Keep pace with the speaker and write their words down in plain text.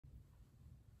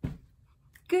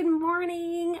Good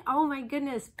morning. Oh my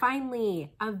goodness,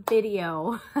 finally a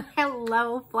video.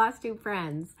 Hello, Flosstube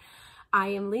friends. I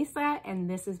am Lisa and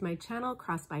this is my channel,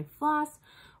 Cross by Floss,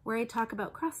 where I talk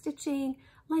about cross stitching,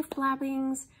 life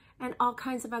blabbings, and all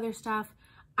kinds of other stuff.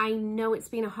 I know it's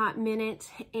been a hot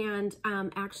minute, and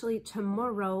actually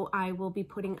tomorrow I will be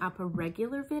putting up a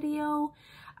regular video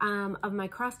of my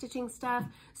cross stitching stuff.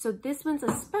 So this one's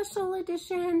a special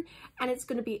edition and it's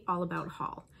going to be all about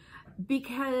haul.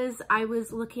 Because I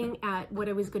was looking at what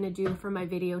I was going to do for my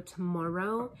video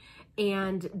tomorrow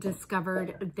and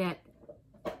discovered that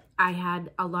I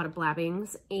had a lot of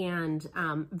blabbings and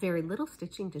very little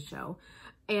stitching to show.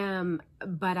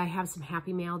 But I have some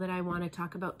happy mail that I want to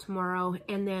talk about tomorrow,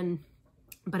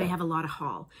 but I have a lot of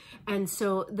haul. And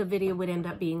so the video would end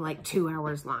up being like 2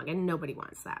 hours long and nobody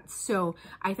wants that. So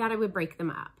I thought I would break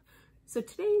them up. So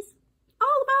today's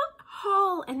all about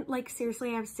haul, and like seriously,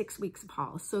 I have 6 weeks of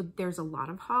haul, so there's a lot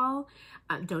of haul.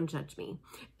 Don't judge me.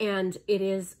 And it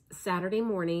is Saturday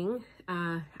morning.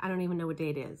 I don't even know what day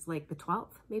it is, like the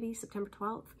 12th, maybe September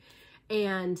 12th.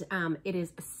 And it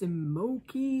is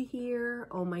smoky here.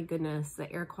 Oh my goodness,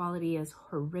 the air quality is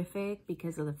horrific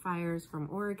because of the fires from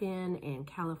Oregon and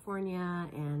California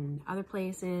and other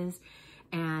places.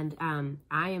 And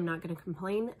I am not going to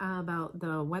complain about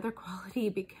the weather quality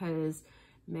because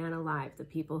man alive, the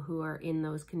people who are in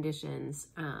those conditions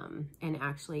and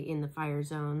actually in the fire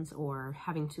zones or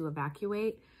having to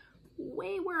evacuate,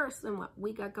 way worse than what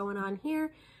we got going on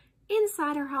here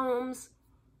inside our homes.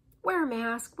 Wear a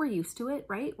mask. We're used to it,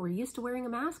 right? We're used to wearing a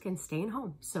mask and staying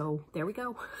home. So there we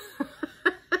go.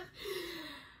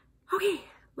 Okay,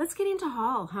 let's get into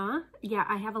haul, huh? Yeah,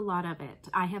 I have a lot of it.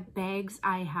 I have bags.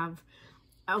 I have,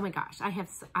 oh my gosh, I have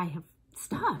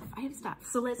stuff. I have stuff.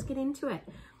 So let's get into it.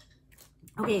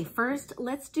 Okay, first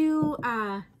let's do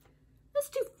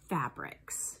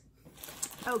fabrics.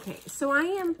 Okay, so I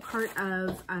am part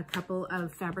of a couple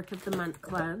of Fabric of the Month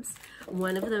clubs.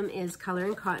 One of them is Color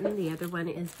and Cotton. The other one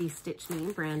is the Stitch Me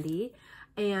and Brandy.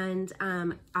 And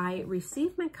I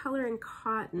received my Color and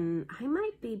Cotton. I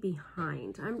might be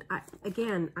behind.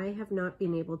 Again, I have not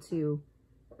been able to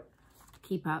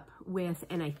keep up with,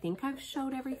 and I think I've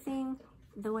showed everything,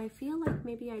 though I feel like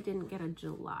maybe I didn't get a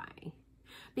July.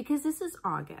 Because this is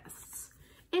August.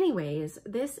 Anyways,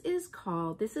 this is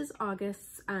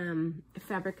August's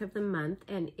Fabric of the Month,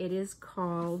 and it is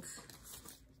called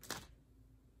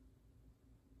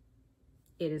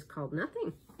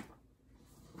nothing.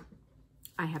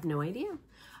 I have no idea,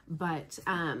 but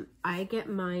I get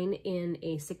mine in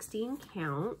a 16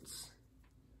 count.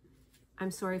 I'm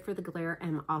sorry for the glare.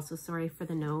 I'm also sorry for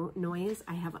the noise.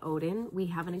 I have Odin. We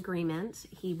have an agreement.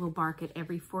 He will bark at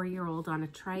every 4-year-old on a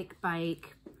trike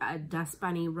bike, a dust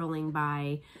bunny rolling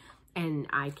by, and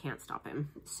I can't stop him.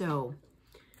 So,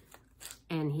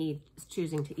 and he's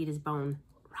choosing to eat his bone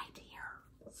right here.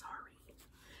 Sorry.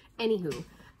 Anywho,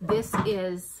 this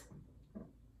is...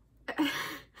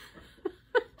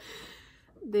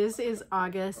 This is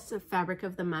August Fabric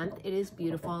of the Month. It is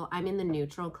beautiful. I'm in the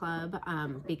neutral club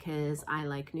because I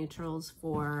like neutrals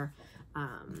for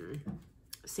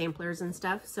samplers and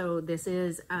stuff. So this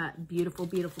is a beautiful,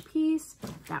 beautiful piece.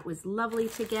 That was lovely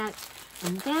to get.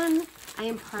 And then I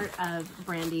am part of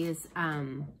Brandy's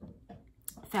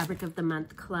Fabric of the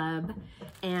Month club.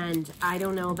 And I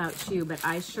don't know about you, but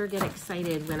I sure get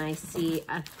excited when I see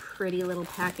a pretty little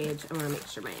package. I want to make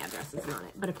sure my address is on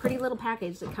it, but a pretty little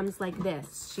package that comes like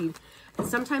this.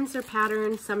 Sometimes they're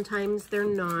patterned, sometimes they're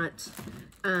not.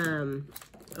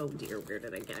 Oh dear, where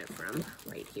did I get it from?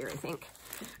 Right here, I think.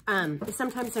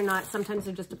 Sometimes they're not, sometimes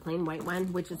they're just a plain white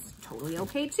one, which is totally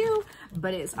okay too,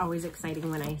 but it's always exciting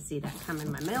when I see that come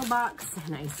in my mailbox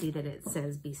and I see that it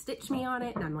says Be Stitch Me on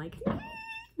it, and I'm like,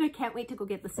 I can't wait to go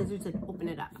get the scissors and open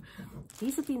it up.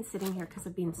 These have been sitting here because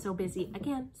I've been so busy.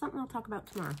 Again, something I'll talk about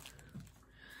tomorrow.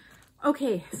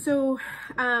 Okay, so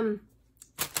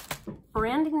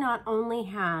Brandy not only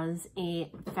has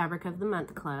a Fabric of the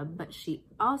Month club, but she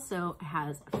also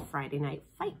has a Friday Night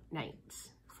Fight Night.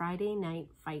 Friday Night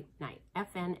Fight Night,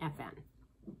 FNFN.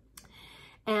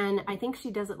 And I think she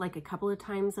does it like a couple of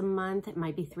times a month. It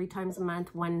might be 3 times a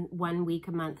month. One week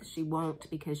a month she won't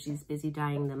because she's busy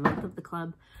dyeing the month of the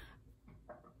club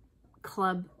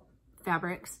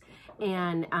fabrics.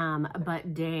 And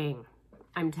but dang,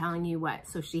 I'm telling you what.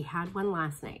 So she had one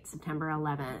last night, September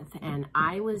 11th, and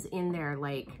I was in there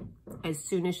like as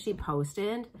soon as she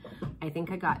posted. I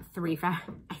think I got 3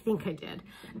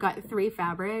 got 3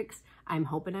 fabrics. I'm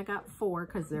hoping I got 4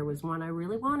 because there was one I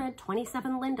really wanted,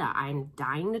 27 Linda. I'm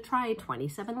dying to try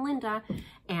 27 Linda,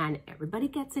 and everybody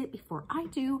gets it before I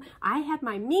do. I had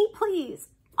my Me Please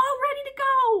all ready to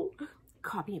go.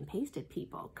 copy and pasted,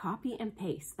 people. Copy and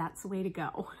paste. That's the way to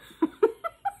go.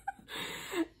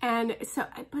 And so,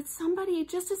 but somebody,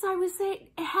 just as I was saying,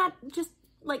 had just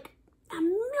like a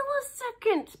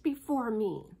millisecond before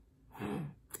me.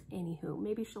 Anywho,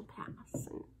 maybe she'll pass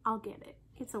and I'll get it.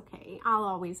 It's okay. I'll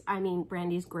always, I mean,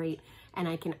 Brandy's great and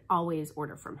I can always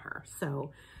order from her.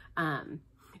 So,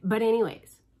 but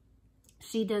anyways,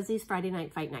 she does these Friday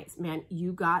night fight nights. Man,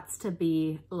 you got to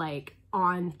be like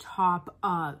on top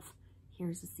of,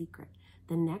 here's a secret.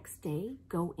 The next day,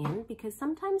 go in, because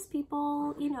sometimes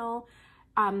people, you know,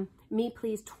 me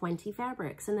please 20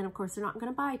 fabrics. And then of course they're not going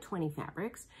to buy 20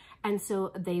 fabrics. And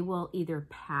so they will either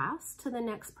pass to the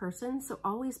next person. So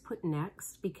always put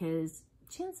next, because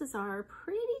chances are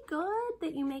pretty good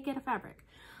that you may get a fabric.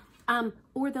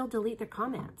 Or they'll delete their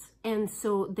comments. And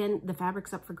so then the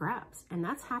fabric's up for grabs. And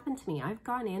that's happened to me. I've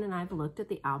gone in and I've looked at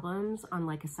the albums on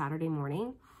like a Saturday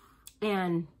morning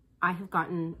and I have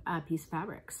gotten a piece of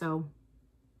fabric. So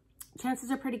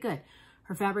chances are pretty good.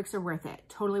 Her fabrics are worth it.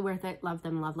 Totally worth it. Love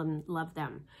them, love them, love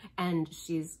them. And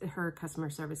her customer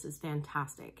service is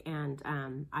fantastic. And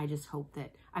I just hope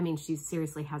that, I mean, she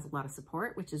seriously has a lot of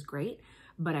support, which is great.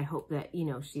 But I hope that, you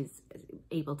know, she's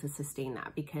able to sustain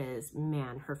that, because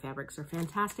man, her fabrics are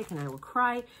fantastic. And I will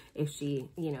cry if she,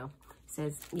 you know,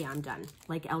 says, yeah, I'm done,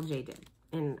 like LJ did.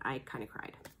 And I kind of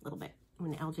cried a little bit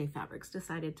when LJ Fabrics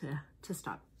decided to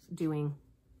stop doing.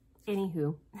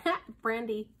 Anywho,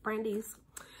 Brandy's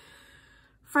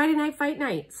Friday night fight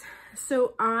nights.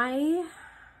 So I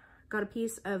got a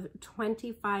piece of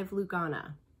 25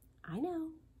 Lugana. I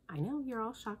know you're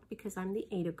all shocked because I'm the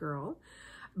Ada girl,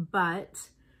 but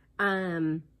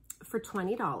for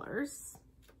 $20,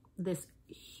 this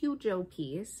huge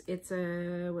piece, it's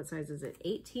a, what size is it?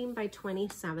 18 by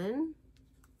 27.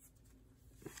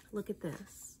 Look at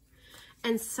this.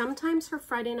 And sometimes her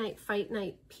Friday night fight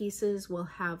night pieces will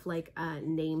have like a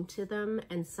name to them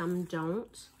and some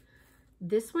don't.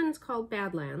 This one's called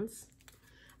Badlands.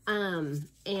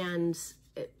 And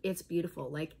it's beautiful.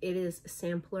 Like, it is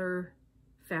sampler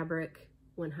fabric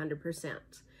 100%.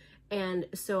 And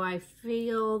so I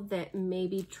feel that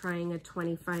maybe trying a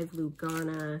 25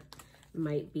 Lugana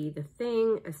might be the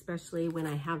thing, especially when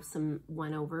I have some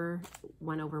one over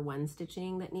one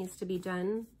stitching that needs to be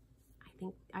done. I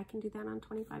think I can do that on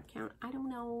 25 count. I don't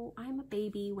know. I'm a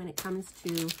baby when it comes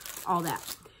to all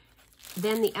that.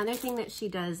 Then the other thing that she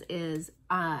does is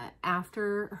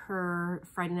after her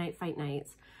Friday night fight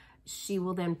nights, she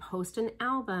will then post an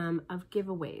album of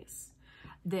giveaways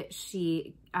that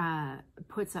she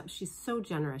puts up. She's so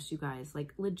generous, you guys,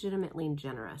 like legitimately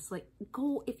generous. Like,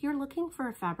 go, if you're looking for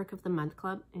a fabric of the month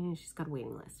club, and she's got a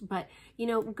waiting list, but you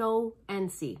know, go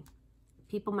and see.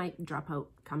 People might drop out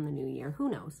come the new year, who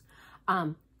knows.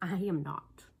 I am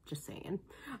not, just saying.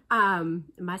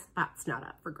 My spot's not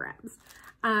up for grabs.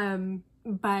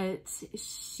 But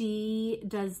she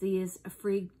does these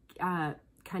free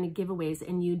kind of giveaways,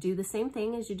 and you do the same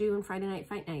thing as you do in Friday night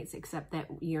fight nights, except that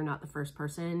you're not the first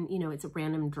person. You know, it's a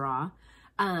random draw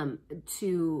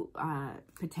to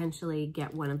potentially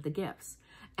get one of the gifts.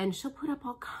 And she'll put up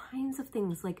all kinds of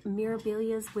things like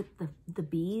mirabilias with the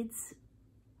beads.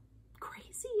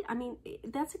 Crazy. I mean,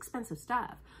 that's expensive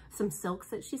stuff. Some silks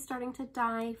that she's starting to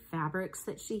dye, fabrics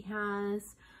that she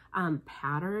has,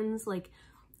 patterns. Like,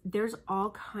 there's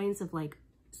all kinds of like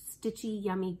stitchy,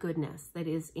 yummy goodness that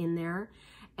is in there.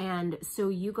 And so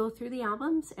you go through the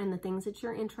albums and the things that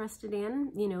you're interested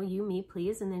in, you know, you, me,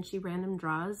 please. And then she random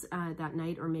draws that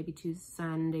night, or maybe Tuesday,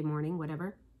 Sunday morning,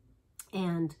 whatever.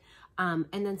 And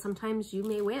then sometimes you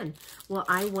may win. Well,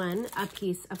 I won a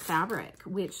piece of fabric,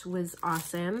 which was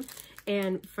awesome.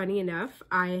 And funny enough,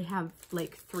 I have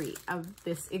like 3 of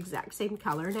this exact same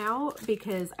color now,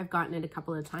 because I've gotten it a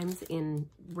couple of times in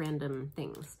random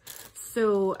things.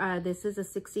 So this is a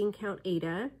 16 count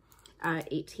Ada,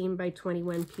 18 by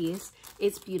 21 piece.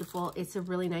 It's beautiful. It's a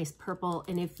really nice purple.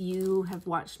 And if you have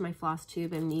watched my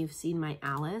Flosstube and you've seen my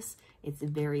Alice, it's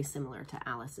very similar to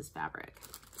Alice's fabric.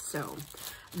 So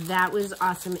that was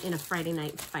awesome in a Friday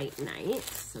night fight night.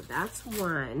 So that's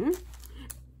one.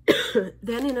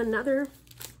 Then in another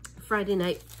Friday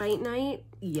night fight night,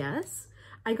 yes,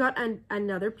 I got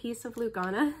another piece of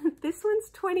Lugana. This one's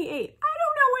 28. I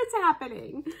don't know what's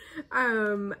happening.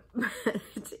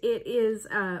 But it is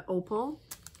opal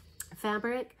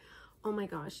fabric. Oh my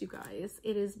gosh, you guys,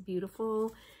 it is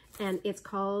beautiful. And it's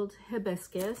called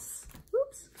Hibiscus.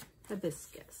 Oops,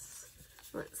 Hibiscus.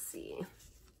 Let's see.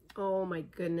 Oh my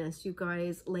goodness, you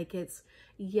guys, like, it's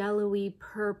yellowy,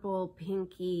 purple,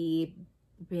 pinky,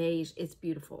 beige. It's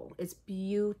beautiful. It's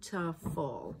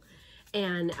beautiful.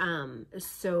 And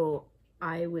so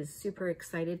I was super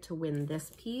excited to win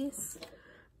this piece.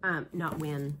 not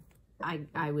win.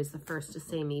 I was the first to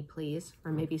say me, please.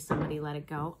 Or maybe somebody let it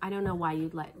go. I don't know why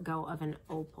you'd let go of an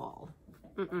opal.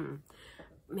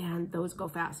 Man, those go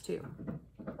fast too.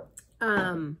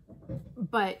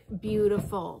 But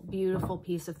beautiful, beautiful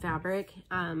piece of fabric.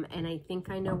 And I think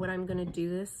I know what I'm going to do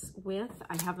this with.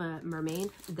 I have a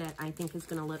mermaid that I think is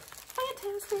going to look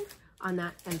fantastic on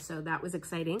that. And so that was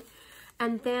exciting.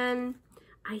 And then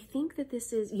I think that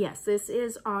this is, yes, this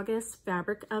is August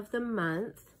fabric of the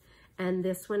month. And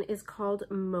this one is called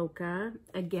Mocha.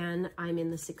 Again, I'm in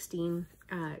the 16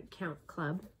 count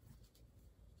club.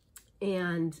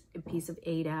 And a piece of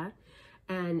Ada.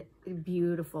 And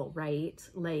beautiful, right?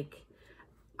 Like,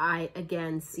 I,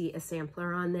 again, see a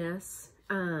sampler on this.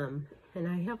 And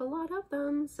I have a lot of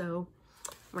them, so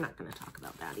we're not going to talk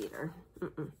about that either.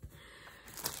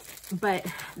 But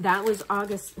that was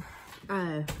August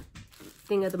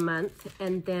thing of the month.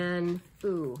 And then,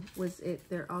 ooh, was it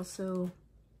there also...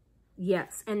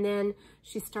 Yes, and then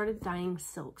she started dyeing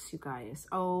silks, you guys.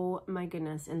 Oh my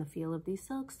goodness, and the feel of these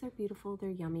silks, they're beautiful, they're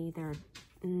yummy, they're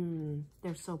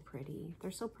so pretty. They're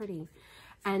so pretty.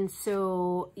 And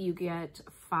so you get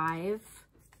 5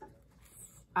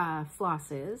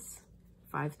 flosses,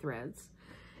 5 threads.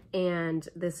 And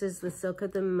this is the silk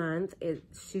of the month.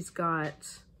 She's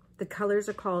got, the colors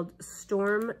are called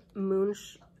Storm,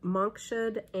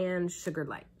 Monkshood, and Sugar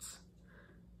Light.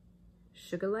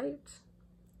 Sugar Light?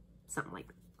 Something like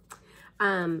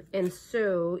that. And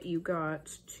so you got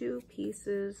 2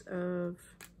 pieces of,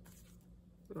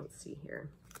 let's see here.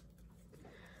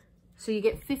 So you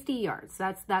get 50 yards.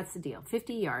 That's the deal.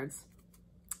 50 yards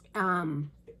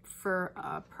for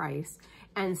a price.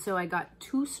 And so I got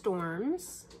 2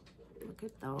 storms. Look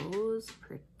at those,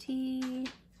 pretty.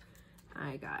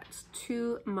 I got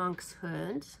 2 monk's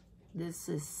hood. This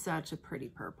is such a pretty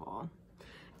purple.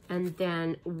 And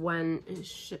then 1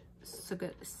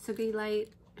 sugar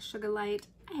light.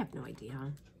 I have no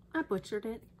idea. I butchered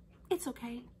it. It's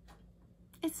okay.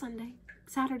 It's Sunday,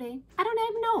 Saturday. I don't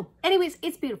even know. Anyways,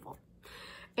 it's beautiful.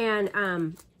 And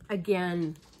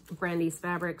again, Brandy's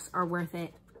fabrics are worth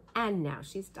it. And now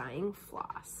she's dyeing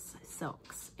floss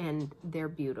silks, and they're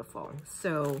beautiful.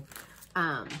 So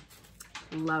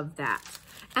love that.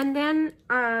 And then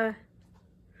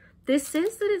this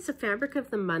says that it's a fabric of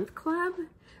the month club.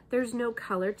 There's no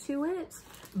color to it,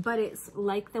 but it's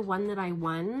like the one that I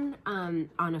won on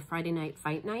a Friday night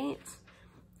fight night.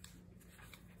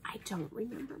 I don't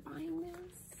remember buying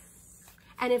this.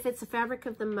 And if it's a fabric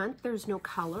of the month, there's no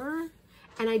color,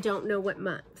 and I don't know what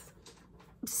month.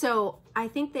 So I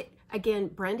think that, again,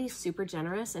 Brandy's super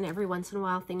generous, and every once in a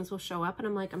while things will show up, and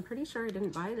I'm like, I'm pretty sure I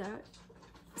didn't buy that.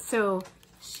 So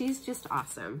she's just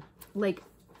awesome. Like,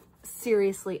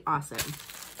 seriously awesome.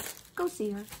 Go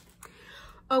see her.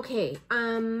 Okay,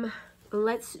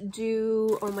 let's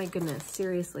do, oh my goodness,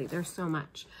 seriously, there's so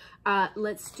much.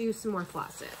 Let's do some more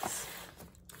flosses.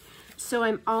 So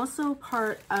I'm also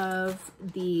part of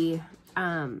the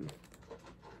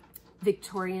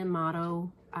Victorian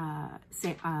Motto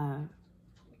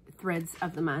threads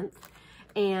of the month.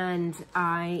 And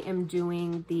I am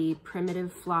doing the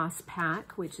Primitive Floss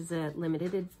Pack, which is a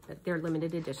they're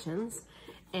limited editions.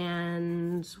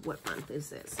 And what month is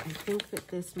this? I think that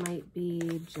this might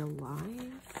be July.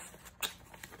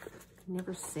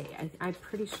 Never say. I'm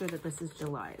pretty sure that this is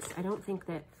July. I don't think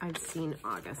that I've seen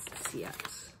August yet.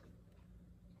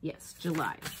 Yes,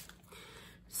 July.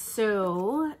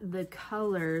 So the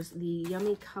colors, the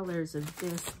yummy colors of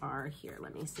this are here.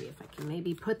 Let me see if I can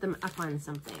maybe put them up on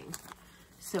something.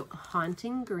 So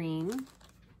Haunting Green.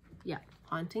 Yeah,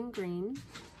 Haunting Green.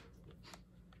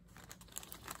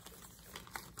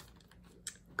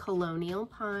 Colonial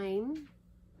Pine,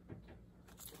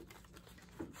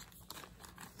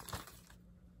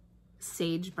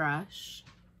 Sagebrush,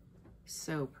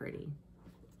 so pretty.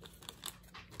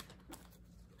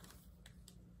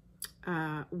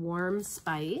 Warm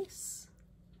Spice,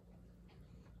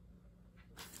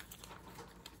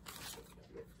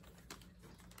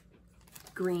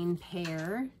 Green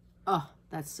Pear. Oh,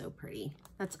 that's so pretty.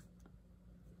 That's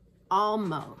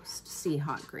almost sea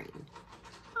hot green,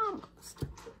 almost.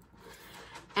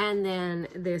 And then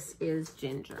this is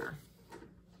Ginger.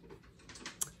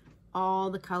 All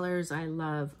the colors I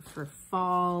love for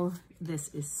fall.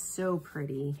 This is so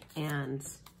pretty. And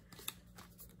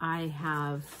I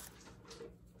have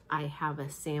a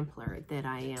sampler that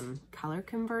I am color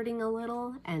converting a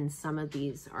little, and some of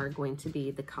these are going to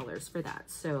be the colors for that.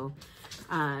 So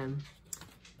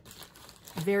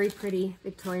very pretty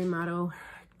Victorian Motto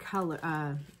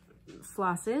color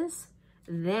flosses.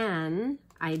 Then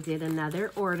I did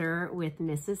another order with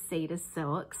Mrs. Seda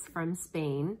Silks from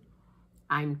Spain.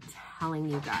 I'm telling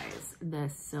you guys, the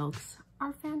silks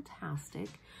are fantastic.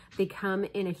 They come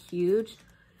in a huge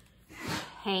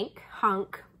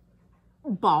hunk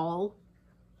ball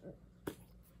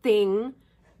thing.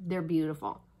 They're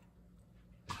beautiful.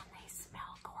 And they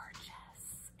smell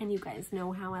gorgeous. And you guys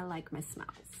know how I like my smells.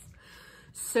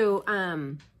 So,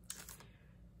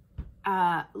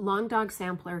 Long Dog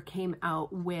Sampler came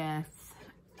out with,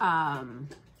 I'm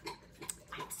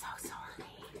so sorry.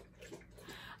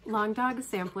 Long Dog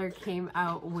Sampler came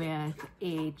out with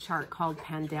a chart called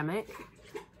Pandemic.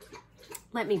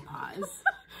 Let me pause.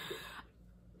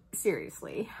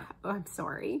 Seriously, I'm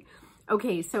sorry.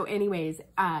 Okay, so anyways,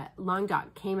 Long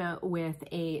Dog came out with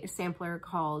a sampler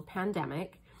called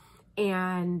Pandemic,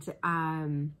 and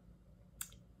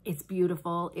it's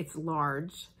beautiful, it's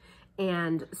large,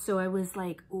 and so I was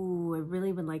like, ooh, I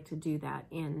really would like to do that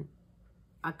in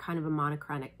a kind of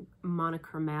a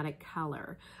monochromatic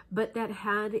color, but that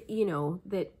had, you know,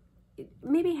 that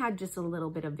maybe had just a little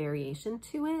bit of variation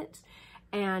to it.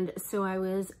 And so I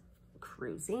was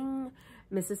cruising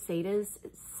Mrs. Sada's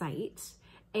site,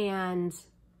 and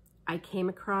I came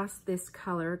across this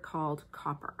color called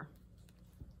Copper.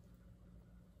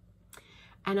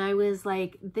 And I was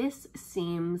like, this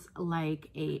seems like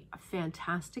a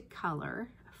fantastic color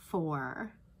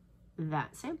for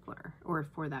that sampler or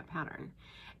for that pattern.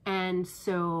 And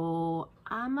so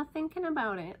I'm thinking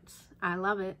about it. I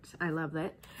love it. I love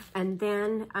it. And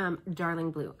then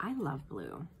Darling Blue. I love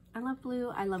blue. I love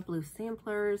blue. I love blue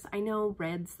samplers. I know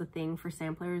red's the thing for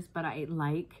samplers, but I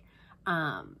like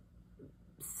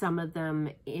some of them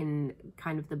in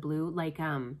kind of the blue, like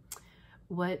the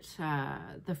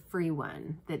free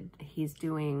one that he's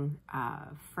doing,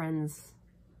 Friends,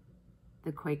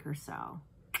 the Quaker Cell.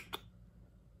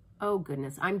 Oh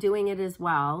goodness, I'm doing it as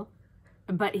well,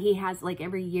 but he has, like,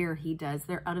 every year he does.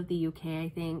 They're out of the UK,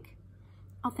 I think.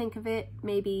 I'll think of it,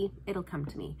 maybe it'll come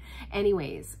to me.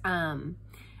 Anyways,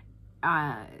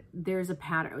 there's a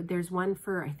pattern, there's one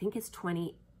for, I think it's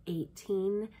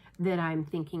 2018 that I'm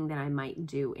thinking that I might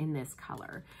do in this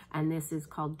color, and this is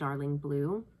called Darling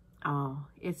Blue. Oh,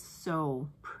 it's so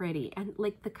pretty, and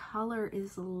like the color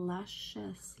is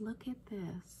luscious. Look at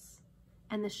this.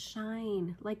 And the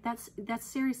shine, like that's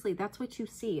seriously, that's what you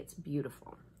see. It's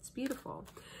beautiful. It's beautiful.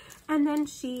 And then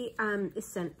she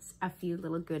sent a few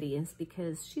little goodies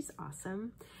because she's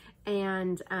awesome.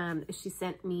 And she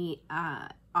sent me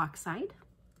Oxide,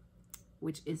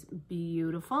 which is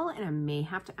beautiful. And I may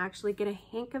have to actually get a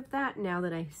hank of that now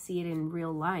that I see it in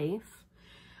real life.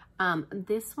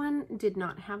 This one did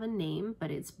not have a name,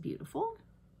 but it's beautiful.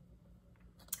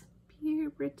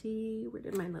 Purity. Where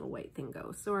did my little white thing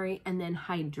go? Sorry. And then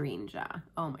Hydrangea.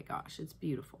 Oh my gosh, it's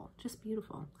beautiful. Just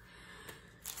beautiful.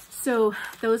 So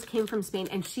those came from Spain,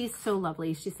 and she's so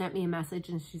lovely. She sent me a message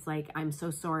and she's like, I'm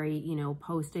so sorry, you know,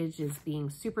 postage is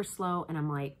being super slow. And I'm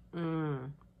like,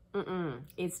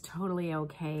 it's totally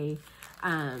okay.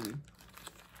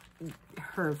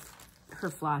 Her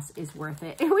floss is worth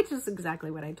it, which is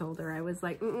exactly what I told her. I was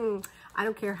like, I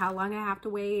don't care how long I have to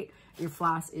wait. Your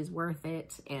floss is worth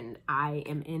it, and I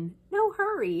am in no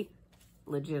hurry.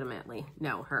 Legitimately,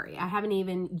 no hurry. I haven't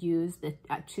even used the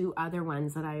 2 other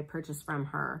ones that I purchased from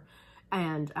her,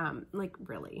 and like,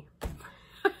 really,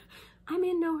 I'm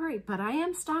in no hurry. But I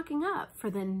am stocking up for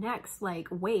the next, like,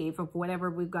 wave of whatever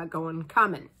we've got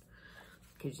coming,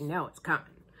 because you know it's coming.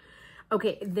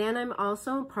 Okay, then I'm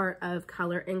also part of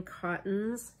Color and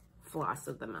Cotton's Floss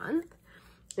of the Month.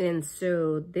 And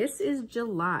so this is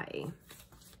July.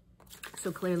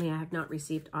 So clearly I have not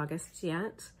received August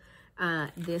yet.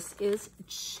 This is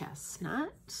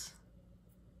Chestnut.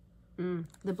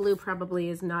 The blue probably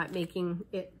is not making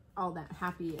it all that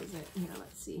happy, is it? Here,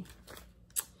 let's see.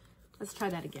 Let's try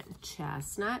that again.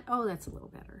 Chestnut. Oh, that's a little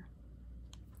better.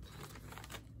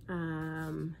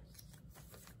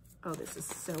 Oh, this is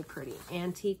so pretty.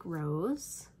 Antique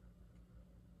Rose.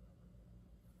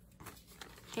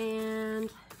 And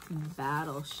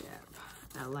Battleship.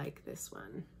 I like this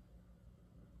one.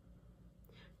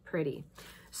 Pretty.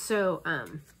 So,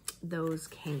 those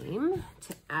came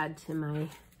to add to my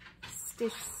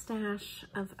stash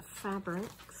of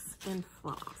fabrics and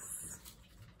floss.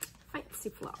 Fancy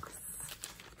floss.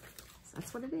 So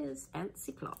that's what it is.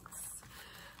 Fancy floss.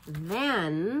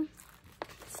 Then,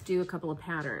 let's do a couple of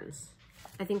patterns.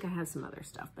 I think I have some other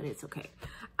stuff, but it's okay.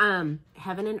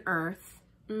 Heaven and Earth,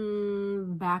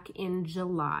 back in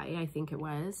July, I think it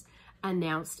was,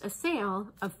 announced a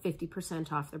sale of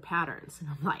 50% off their patterns. And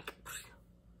I'm like,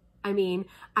 I mean,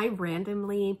 I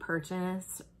randomly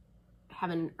purchase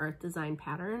Heaven and Earth design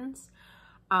patterns.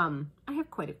 I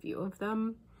have quite a few of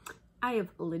them. I have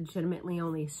legitimately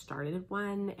only started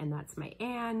one, and that's my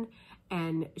Anne,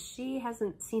 and she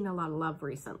hasn't seen a lot of love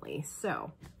recently.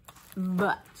 So,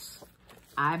 but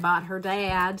I bought her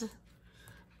dad.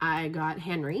 I got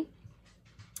Henry,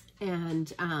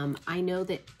 and I know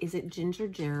that, is it Ginger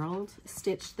Gerald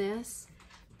stitched this?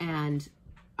 And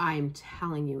I'm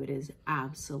telling you, it is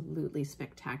absolutely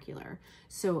spectacular.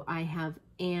 So I have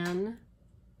Anne.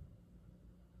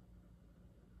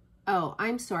 Oh,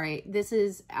 I'm sorry. This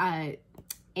is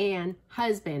Anne,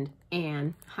 husband,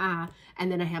 Anne, ha.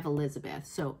 And then I have Elizabeth.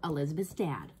 So Elizabeth's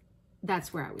dad.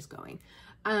 That's where I was going.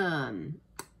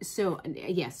 So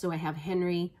yes, so I have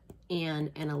Henry,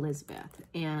 Anne, and Elizabeth.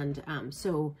 And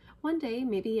so one day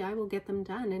maybe I will get them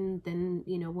done, and then,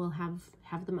 you know, we'll have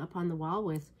them up on the wall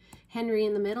with Henry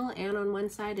in the middle, Anne on one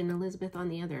side, and Elizabeth on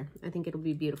the other. I think it'll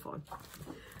be beautiful.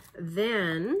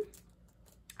 Then,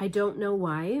 I don't know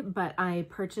why, but I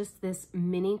purchased this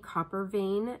mini copper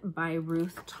vein by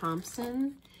Ruth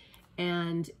Thompson,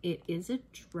 and it is a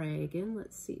dragon.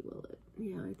 Let's see, will it?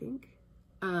 Yeah, I think.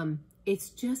 It's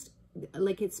just,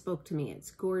 like, it spoke to me.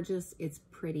 It's gorgeous, it's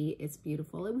pretty, it's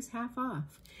beautiful. It was half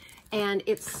off. And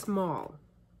it's small.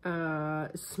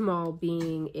 Small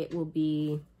being, it will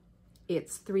be,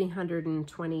 it's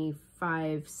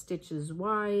 325 stitches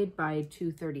wide by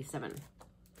 237.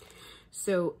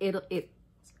 So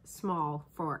it's small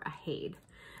for a Haid.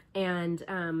 And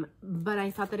but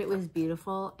I thought that it was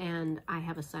beautiful, and I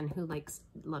have a son who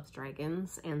loves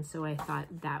dragons, and so I thought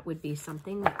that would be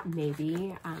something that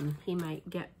maybe he might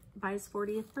get by his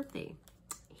 40th birthday.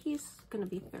 He's gonna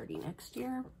be 30 next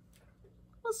year.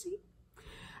 We'll see.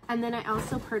 And then I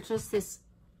also purchased this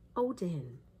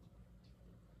Odin,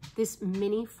 this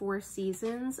mini 4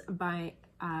 Seasons by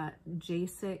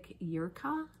Jacek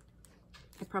Yurka.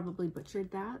 I probably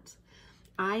butchered that.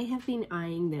 I have been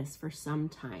eyeing this for some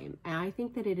time, and I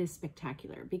think that it is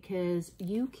spectacular because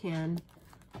you can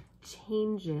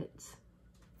change it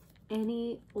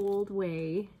any old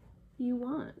way you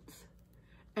want.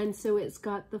 And so it's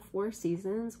got the 4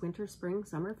 seasons, winter, spring,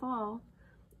 summer, fall,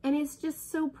 and it's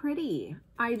just so pretty.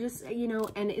 I just, you know,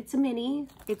 and it's a mini,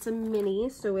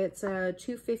 so it's a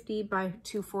 250 by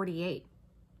 248.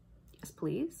 Yes,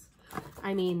 please.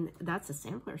 I mean, that's a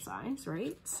sampler size,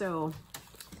 right? So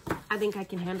I think I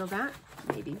can handle that.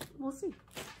 Maybe. We'll see.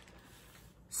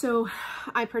 So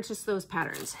I purchased those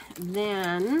patterns.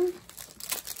 Then,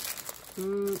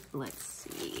 let's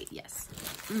see. Yes.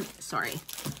 Sorry.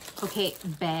 Okay,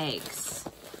 bags.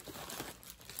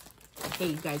 Okay,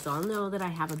 you guys all know that I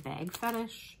have a bag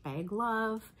fetish, bag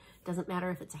love. Doesn't matter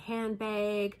if it's a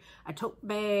handbag, a tote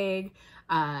bag,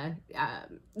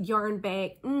 yarn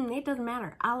bag. It doesn't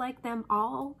matter. I like them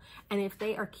all. And if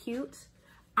they are cute,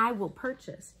 I will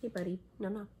purchase. Hey, buddy.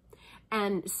 No.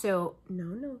 And so,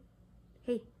 no.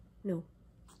 Hey, no.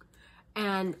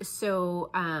 And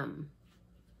so,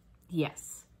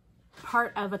 yes,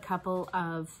 part of a couple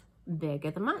of bag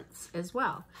of the months as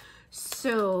well.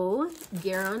 So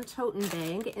Garon Toten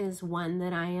Bag is one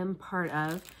that I am part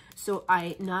of. So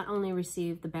I not only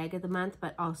received the bag of the month,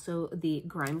 but also the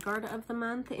grime guard of the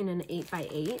month in an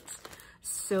 8x8.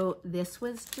 So this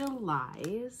was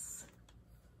July's.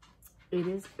 It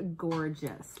is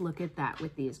gorgeous. Look at that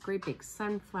with these great big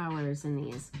sunflowers and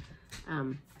these,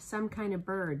 some kind of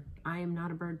bird. I am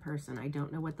not a bird person. I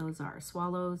don't know what those are.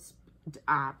 Swallows?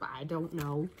 I don't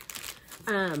know.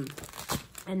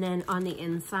 And then on the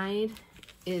inside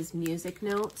is music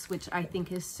notes, which I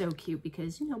think is so cute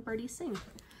because, you know, birdies sing.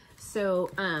 So,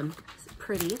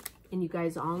 pretty. And you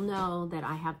guys all know that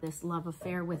I have this love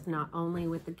affair with not only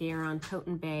with the Garon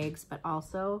Toten bags, but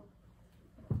also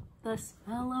the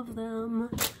smell of them.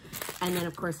 And then,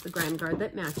 of course, the grime guard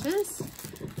that matches.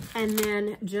 And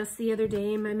then just the other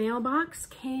day in my mailbox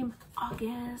came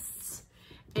August.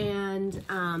 And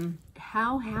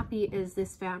how happy is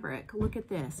this fabric? Look at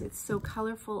this. It's so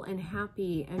colorful and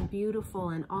happy and beautiful,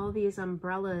 and all these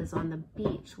umbrellas on the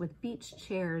beach with beach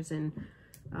chairs and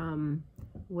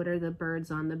what are the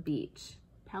birds on the beach?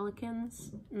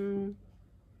 Pelicans? No,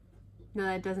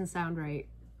 that doesn't sound right.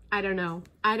 I don't know.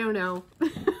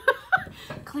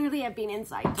 Clearly I've been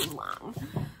inside too long.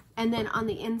 And then on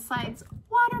the insides,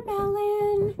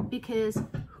 watermelon, because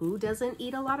who doesn't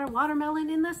eat a lot of watermelon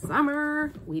in the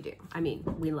summer? We do. I mean,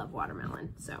 we love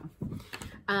watermelon. So,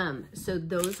 so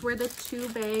those were the 2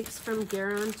 bags from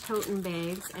Garon Toten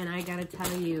Bags. And I gotta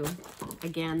tell you,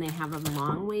 again, they have a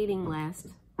long waiting list.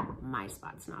 My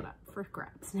spot's not up for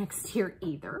grabs next year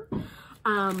either.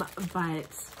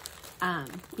 But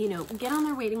you know, get on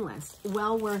their waiting list.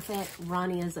 Well worth it.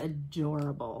 Ronnie is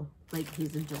adorable. Like,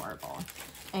 he's adorable.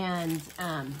 And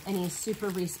he's super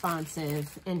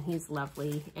responsive, and he's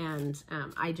lovely. And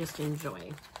I just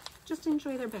enjoy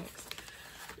their bags.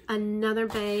 Another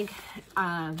bag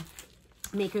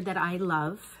maker that I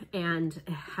love and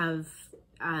have,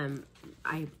 I'm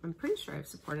pretty sure I've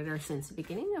supported her since the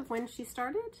beginning of when she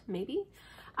started, maybe,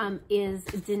 is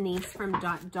Denise from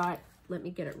let me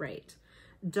get it right.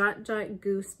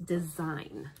 Goose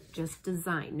Design, just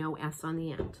design, no S on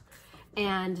the end.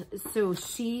 And so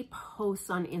she posts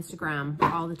on Instagram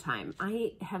all the time.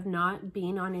 I have not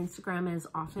been on Instagram as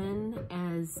often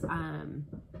as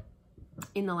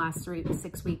in the last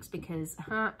 6 weeks because,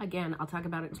 again, I'll talk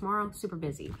about it tomorrow, super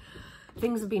busy.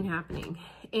 Things have been happening.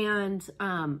 And,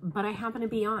 but I happened to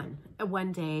be on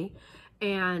one day,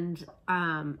 and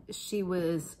she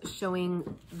was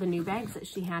showing the new bags that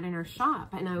she had in her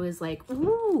shop, and I was like,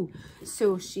 ooh.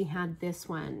 So she had this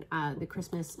one,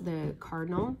 the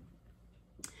Cardinal.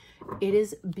 It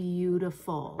is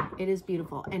beautiful. It is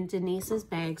beautiful. And Denise's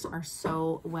bags are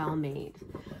so well made.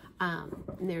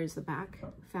 There's the back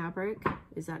fabric.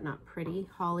 Is that not pretty?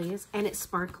 Hollies. And it's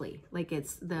sparkly. Like,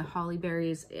 it's the holly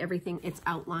berries, everything. It's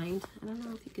outlined. I don't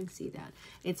know if you can see that.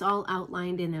 It's all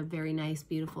outlined in a very nice,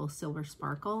 beautiful silver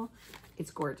sparkle.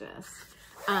 It's gorgeous.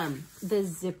 The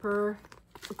zipper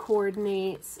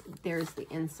coordinates. There's the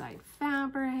inside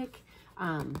fabric.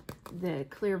 The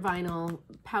clear vinyl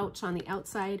pouch on the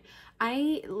outside.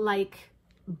 I like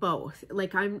both.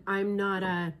 Like, I'm not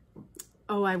a,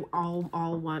 oh,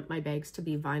 I'll want my bags to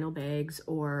be vinyl bags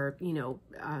or, you know,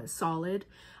 solid.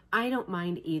 I don't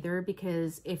mind either,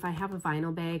 because if I have a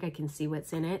vinyl bag, I can see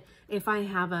what's in it. If I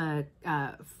have a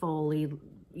fully,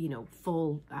 you know,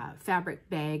 full fabric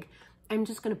bag, I'm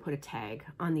just going to put a tag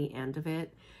on the end of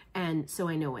it, and so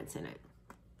I know what's in it.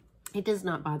 It does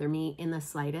not bother me in the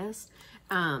slightest,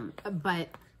 but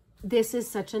this is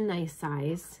such a nice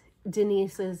size.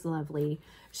 Denise is lovely.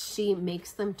 She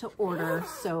makes them to order,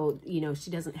 so, you know,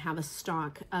 she doesn't have a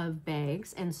stock of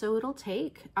bags, and so it'll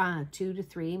take 2 to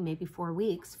 3, maybe 4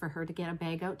 weeks for her to get a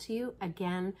bag out to you.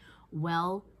 Again,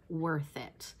 well worth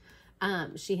it.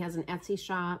 She has an Etsy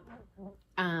shop,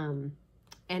 and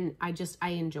I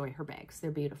enjoy her bags.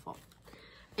 They're beautiful.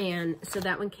 And so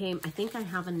that one came. I think I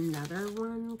have another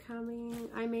one coming.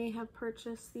 I may have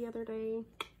purchased the other day.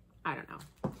 I don't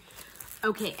know.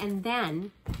 Okay, and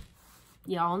then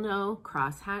y'all know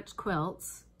Crosshatch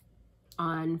Quilts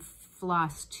on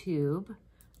Flosstube.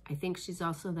 I think she's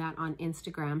also that on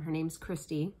Instagram. Her name's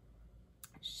Christy.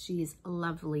 She's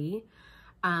lovely.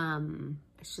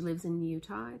 She lives in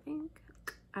Utah, I think.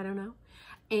 I don't know.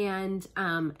 And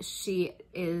she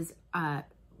is a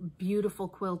beautiful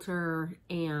quilter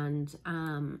and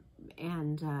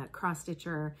cross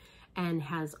stitcher, and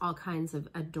has all kinds of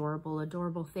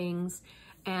adorable things.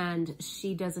 And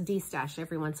she does a D-stash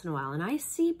every once in a while, and I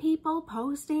see people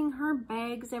posting her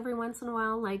bags every once in a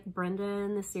while, like Brenda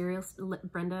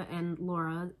and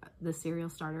Laura, the cereal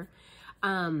starter,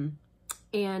 and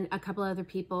a couple other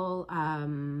people.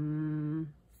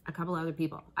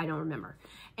 I don't remember.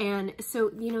 And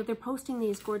so, you know, they're posting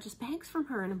these gorgeous bags from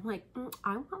her, and I'm like,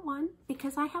 I want one,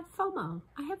 because I have FOMO.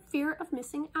 I have fear of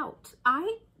missing out.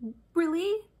 I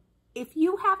really, if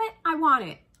you have it, I want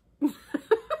it.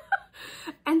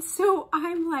 And so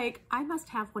I'm like, I must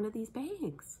have one of these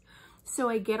bags. So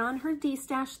I get on her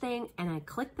D-stash thing, and I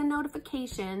click the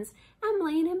notifications. I'm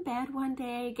laying in bed one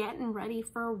day, getting ready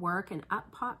for work, and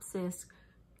up pops this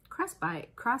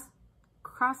Crosshatch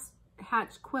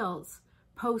Quilts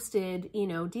posted, you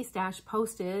know, D-stash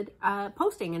posted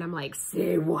posting, and I'm like,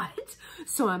 say what?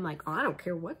 So I'm like, oh, I don't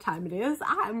care what time it is,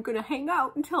 I'm gonna hang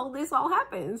out until this all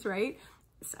happens, right?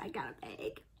 So I got a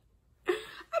bag.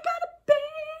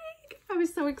 I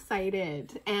was so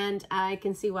excited, and I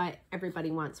can see why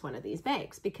everybody wants one of these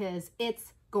bags, because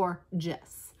it's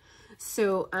gorgeous.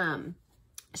 So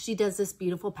she does this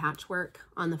beautiful patchwork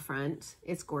on the front.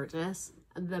 It's gorgeous.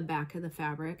 The back of the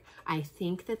fabric, I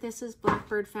think that this is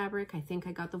Blackbird fabric. I think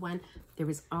I got the one. There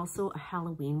was also a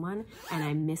Halloween one, and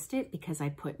I missed it because I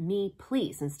put me,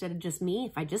 please, instead of just me.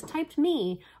 If I just typed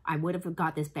me, I would have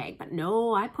got this bag, but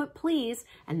no, I put please,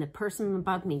 and the person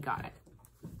above me got it.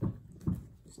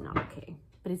 It's not okay,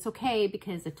 but it's okay,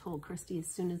 because I told Christy as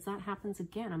soon as that happens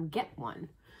again, I'm getting one.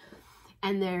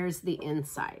 And there's the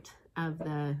inside of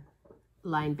the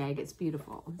line bag. It's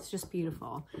beautiful. It's just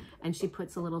beautiful. And she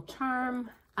puts a little charm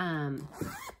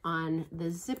on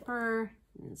the zipper.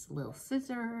 It's little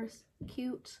scissors,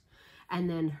 cute. And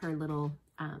then her little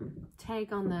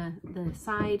tag on the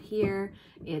side here.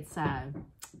 It's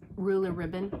ruler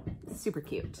ribbon. Super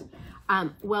cute.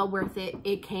 Well worth it.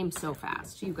 It came so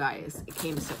fast, you guys. It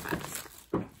came so fast.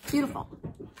 Beautiful.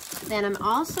 Then I'm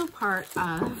also part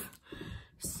of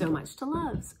So Much to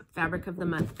Love's Fabric of the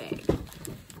Month bag.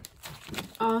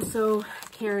 Also,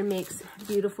 Karen makes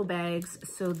beautiful bags.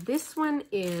 So this one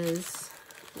is,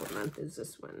 what month is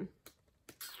this one?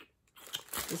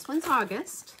 This one's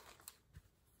August.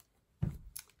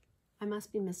 I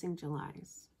must be missing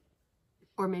July's.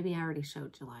 Or maybe I already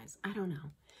showed July's. I don't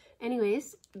know.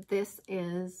 Anyways, this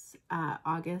is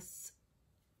August's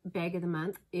bag of the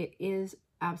month. It is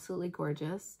absolutely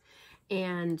gorgeous.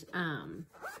 And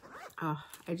oh,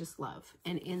 I just love.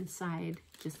 And inside,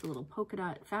 just a little polka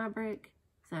dot fabric.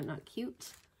 Is that not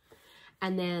cute?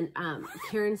 And then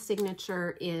Karen's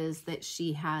signature is that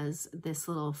she has this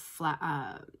little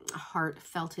flat,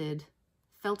 felted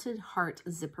heart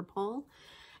zipper pull.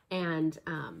 And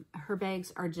her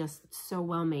bags are just so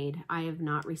well made. I have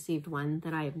not received one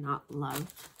that I have not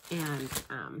loved, and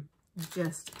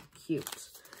just cute.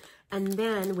 And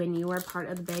then when you are part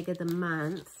of the bag of the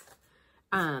month,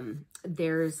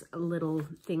 there's little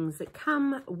things that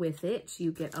come with it.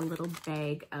 You get a little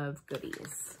bag of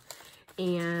goodies.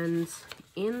 And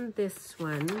in this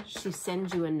one, she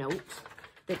sends you a note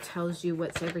that tells you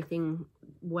what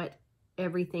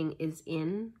everything is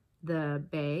in the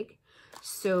bag.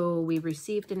 So we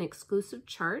received an exclusive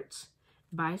chart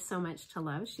by So Much to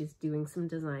Love. She's doing some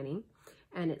designing,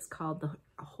 and it's called The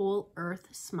Whole Earth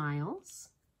Smiles.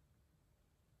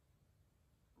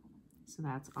 So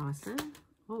that's awesome.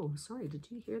 Oh, sorry, did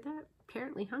you hear that?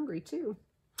 Apparently hungry too.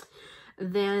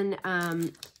 Then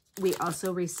we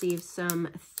also received some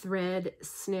Thread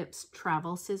Snips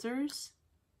travel scissors.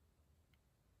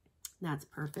 That's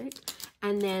perfect.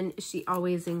 And then she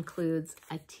always includes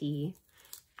a tea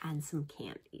and some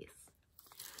candies.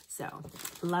 So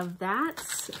love that.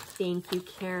 Thank you,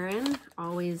 Karen.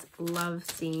 Always love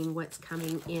seeing what's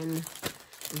coming in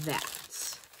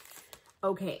that.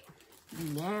 Okay,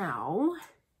 now,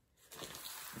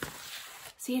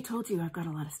 see, I told you I've got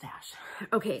a lot of stash.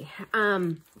 Okay,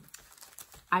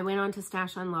 I went on to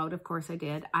Stash Unload. Of course I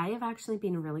did. I have actually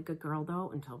been a really good girl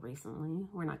though until recently.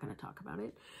 We're not going to talk about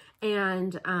it.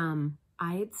 And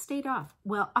I had stayed off.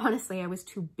 Well, honestly, I was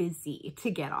too busy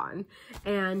to get on.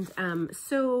 And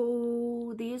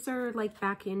so these are like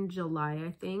back in July,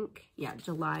 I think. Yeah,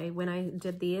 July when I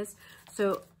did these.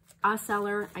 So a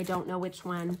seller, I don't know which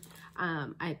one.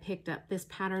 I picked up this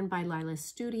pattern by Lila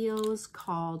Studios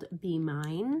called Be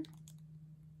Mine.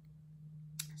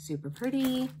 Super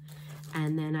pretty.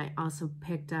 And then I also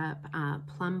picked up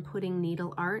Plum Pudding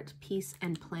Needle Art, Peace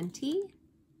and Plenty.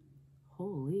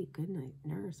 Holy goodness,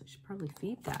 nurse, I should probably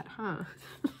feed that, huh?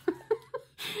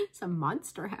 It's a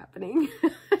monster happening.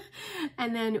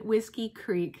 And then Whiskey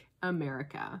Creek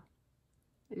America.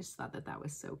 I just thought that that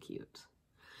was so cute.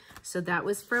 So that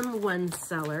was from one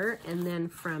seller. And then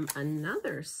from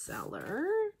another seller,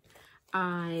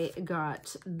 I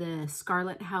got the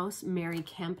Scarlet House Mary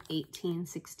Kemp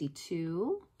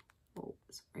 1862. Oh,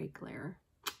 it's very clear.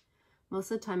 Most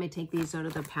of the time I take these out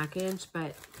of the package,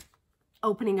 but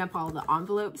opening up all the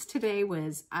envelopes today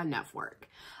was enough work.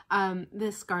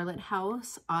 The Scarlet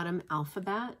House Autumn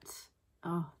Alphabet.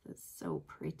 Oh, that's so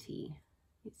pretty.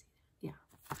 Yeah.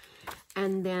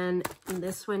 And then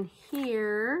this one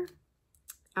here,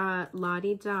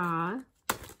 Lottie Da.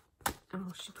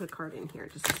 Oh, she put a card in here.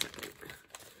 Just a second.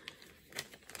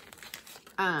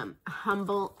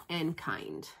 Humble and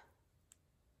Kind.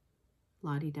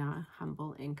 Lottie Da,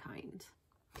 Humble and Kind.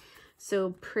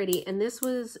 So pretty. And this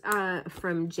was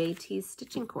from JT's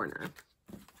Stitching Corner.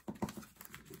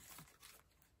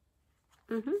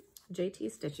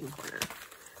 JT's Stitching Corner.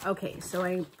 Okay, so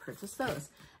I purchased those.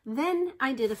 Then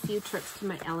I did a few trips to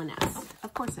my L&S.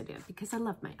 Of course I did, because I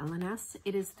love my L&S.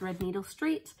 It is Threadneedle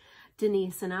Street.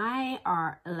 Denise and I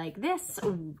are like this.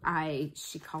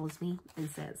 She calls me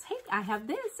and says, hey, I have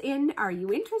this in. Are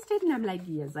you interested? And I'm like,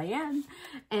 yes, I am.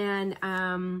 And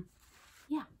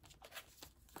yeah.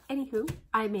 Anywho,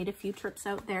 I made a few trips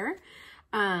out there.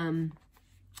 And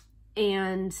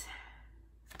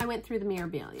I went through the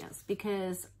Mirabilias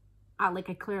because I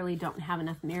clearly don't have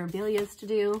enough Mirabilias to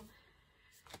do.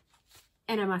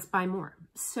 And I must buy more.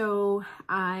 So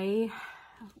I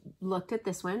looked at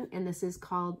this one, and this is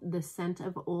called The Scent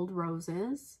of Old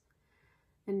Roses.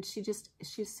 And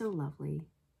she's so lovely.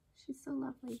 She's so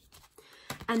lovely.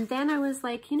 And then I was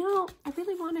like, you know, I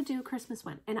really want to do a Christmas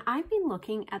one. And I've been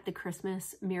looking at the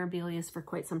Christmas Mirabilias for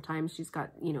quite some time. She's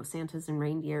got, you know, Santas and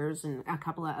reindeers and a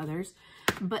couple of others.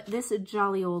 But this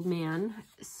jolly old man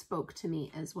spoke to me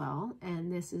as well.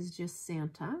 And this is just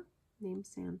Santa, named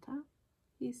Santa.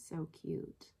 He's so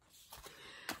cute.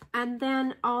 And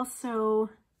then also,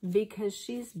 because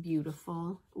she's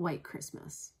beautiful, White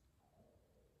Christmas.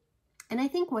 And I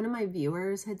think one of my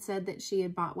viewers had said that she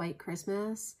had bought White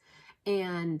Christmas,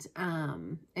 and her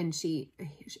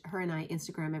and I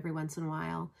Instagram every once in a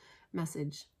while,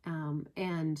 message,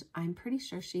 and I'm pretty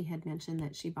sure she had mentioned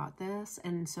that she bought this,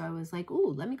 and so I was like,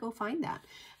 ooh, let me go find that.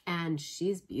 And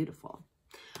she's beautiful.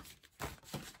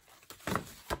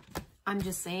 I'm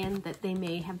just saying that they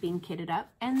may have been kitted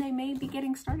up, and they may be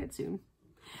getting started soon.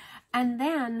 And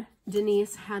then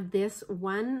Denise had this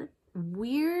one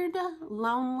weird,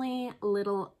 lonely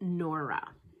little Nora.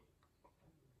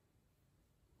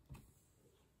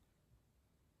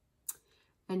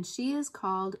 And she is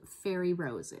called Fairy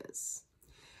Roses.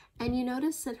 And you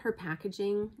notice that her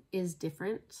packaging is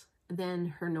different than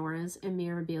her Nora's and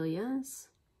Mirabilia's.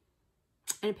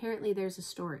 And apparently there's a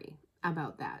story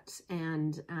about that.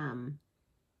 And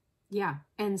yeah,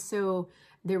 and so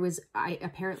there was,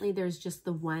 apparently there's just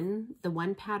the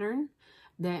one pattern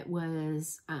that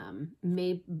was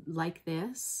made like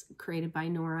this, created by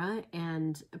Nora,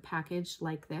 and packaged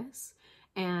like this.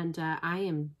 And I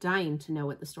am dying to know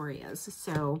what the story is.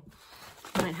 So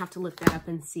I might have to look that up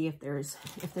and see if there's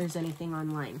anything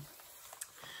online.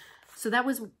 So that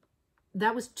was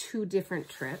 2 different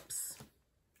trips.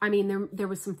 I mean, there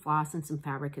was some floss and some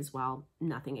fabric as well.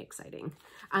 Nothing exciting.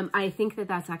 I think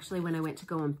that's actually when I went to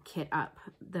go and kit up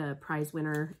the prize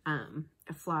winner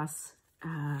floss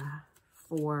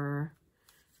for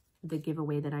the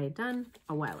giveaway that I had done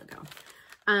a while ago.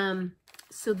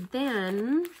 So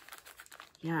then,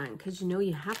 yeah, because you know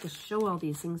you have to show all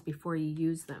these things before you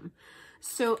use them.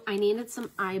 So I needed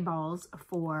some eyeballs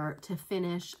to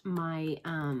finish my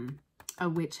a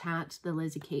witch hat, the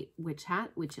Lizzie Kate witch hat,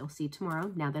 which you'll see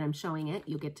tomorrow. Now that I'm showing it,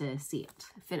 you'll get to see it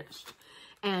finished.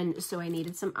 And so I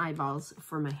needed some eyeballs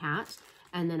for my hat.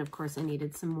 And then of course I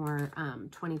needed some more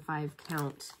 25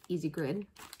 count easy grid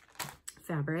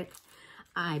fabric.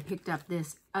 I picked up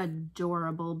this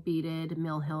adorable beaded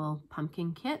Mill Hill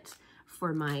pumpkin kit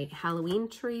for my Halloween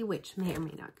tree, which may or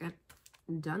may not get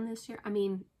done this year. I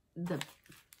mean,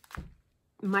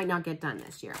 might not get done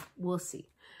this year. We'll see.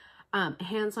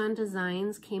 Hands-On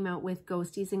Designs came out with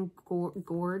ghosties and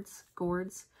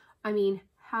gourds. I mean,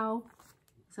 how,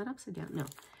 is that upside down? No.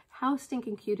 How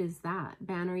stinking cute is that?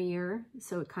 Banner year.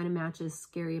 So it kind of matches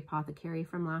Scary Apothecary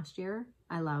from last year.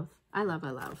 I love.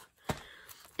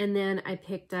 And then I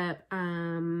picked up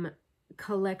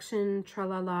Collection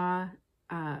Tralala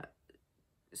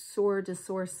Sour de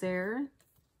Sorcière.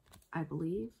 I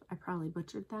believe. I probably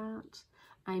butchered that.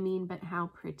 I mean, but how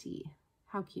pretty.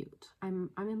 How cute. I'm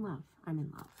in love. I'm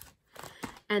in love.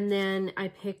 And then I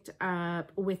picked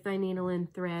up With Thy Needle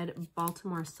and Thread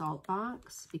Baltimore Salt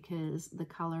Box because the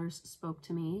colors spoke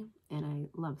to me, and I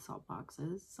love salt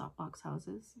boxes, salt box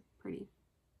houses. Pretty.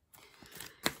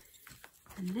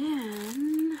 And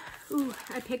then, ooh,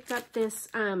 I picked up this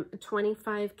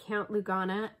 25 count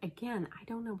Lugana. Again, I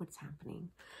don't know what's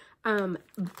happening.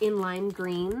 In lime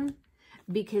green,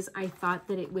 because I thought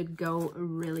that it would go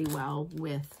really well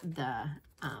with the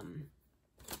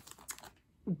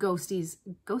ghosties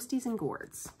and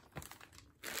gourds.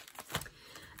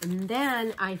 And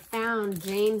then I found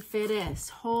Jane Fittis.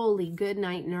 Holy good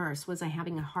night, nurse. Was I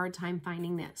having a hard time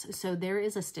finding this? So there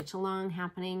is a stitch along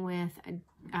happening with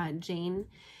Jane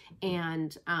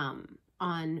and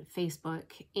on Facebook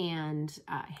and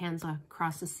Hands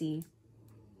Across the Sea.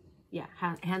 Yeah,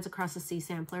 Hands Across the Sea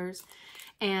samplers.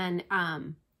 And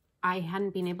I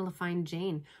hadn't been able to find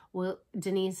Jane. Well,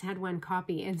 Denise had one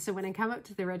copy. And so when I come up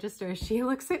to the register, she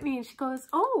looks at me and she goes,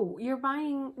 oh, you're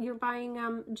buying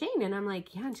Jane. And I'm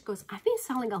like, yeah. And she goes, I've been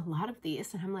selling a lot of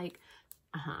these. And I'm like,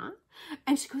 uh-huh.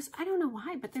 And she goes, I don't know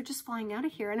why, but they're just flying out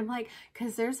of here. And I'm like,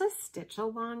 because there's a stitch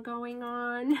along going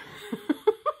on.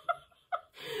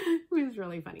 It was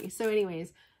really funny. So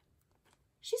anyways,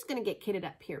 she's going to get kitted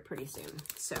up here pretty soon.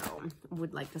 So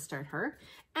would like to start her.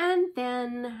 And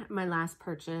then my last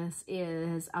purchase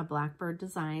is a Blackbird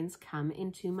Designs Come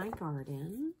Into My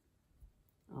Garden.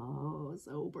 Oh,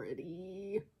 so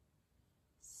pretty.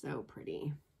 So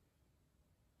pretty.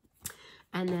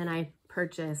 And then I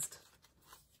purchased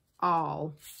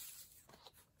all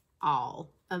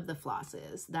of the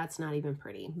flosses. That's not even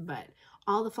pretty, but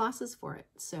all the flosses for it.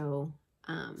 So,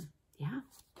 yeah,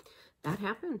 that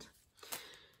happened.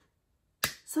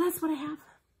 So that's what I have.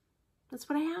 That's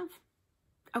what I have.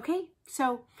 Okay,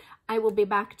 so I will be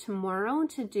back tomorrow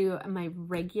to do my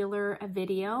regular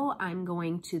video. I'm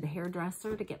going to the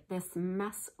hairdresser to get this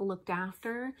mess looked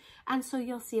after. And so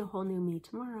you'll see a whole new me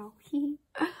tomorrow.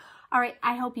 All right,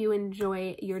 I hope you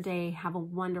enjoy your day. Have a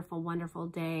wonderful, wonderful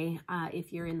day.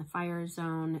 If you're in the fire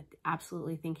zone,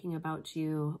 absolutely thinking about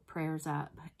you, prayers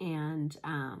up. And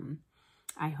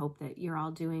I hope that you're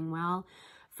all doing well.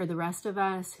 For the rest of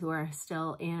us who are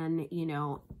still in, you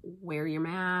know, wear your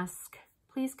mask.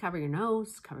 Please cover your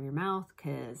nose, cover your mouth,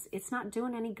 because it's not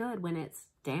doing any good when it's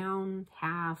down,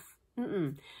 half.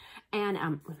 And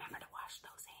remember to wash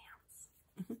those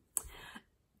hands.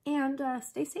 And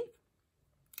stay safe.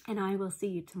 And I will see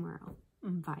you tomorrow.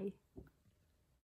 Bye.